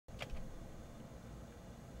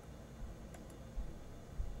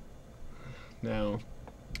Now,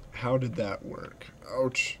 how did that work?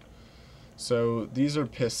 Ouch. So these are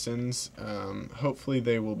pistons. Hopefully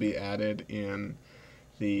they will be added in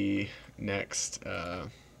the next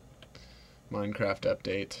Minecraft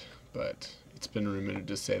update, but it's been rumored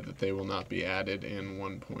to say that they will not be added in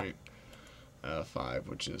 1.5,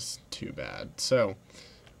 which is too bad. So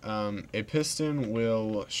a piston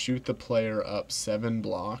will shoot the player up 7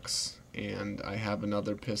 blocks, and I have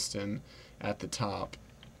another piston at the top.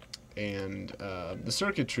 And the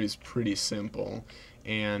circuitry is pretty simple,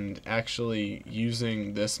 and actually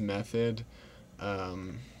using this method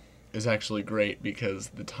is actually great because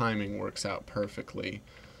the timing works out perfectly.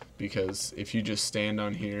 Because if you just stand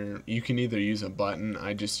on here, you can either use a button.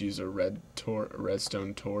 I just use a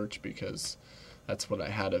redstone torch because that's what I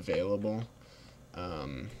had available,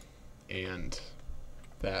 and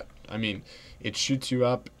that, I mean, it shoots you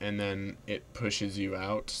up and then it pushes you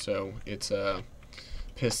out. So it's a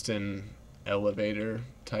piston elevator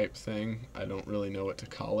type thing. I don't really know what to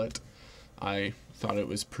call it. I thought it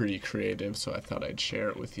was pretty creative, so I thought I'd share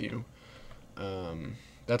it with you.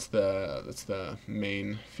 That's the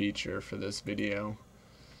main feature for this video,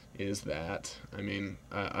 is that. I mean,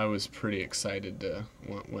 I was pretty excited to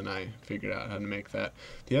when I figured out how to make that.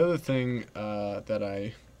 The other thing that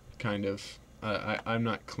I kind of, I'm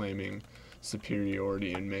not claiming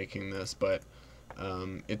superiority in making this, but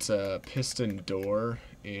it's a piston door,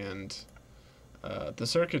 and the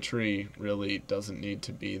circuitry really doesn't need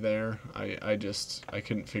to be there. I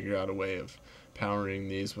couldn't figure out a way of powering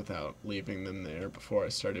these without leaving them there before I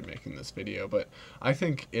started making this video, but I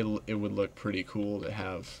think it would look pretty cool to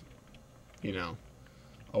have, you know,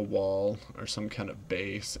 a wall or some kind of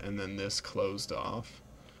base and then this closed off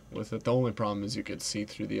with it. The only problem is you could see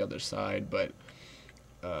through the other side, but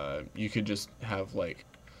you could just have like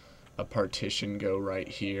a partition go right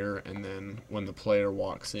here, and then when the player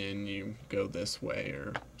walks in you go this way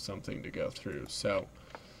or something to go through. So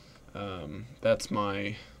that's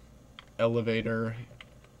my elevator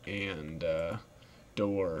and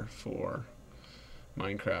door for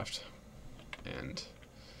Minecraft, and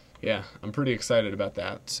yeah, I'm pretty excited about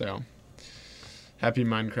that, so happy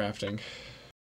Minecrafting.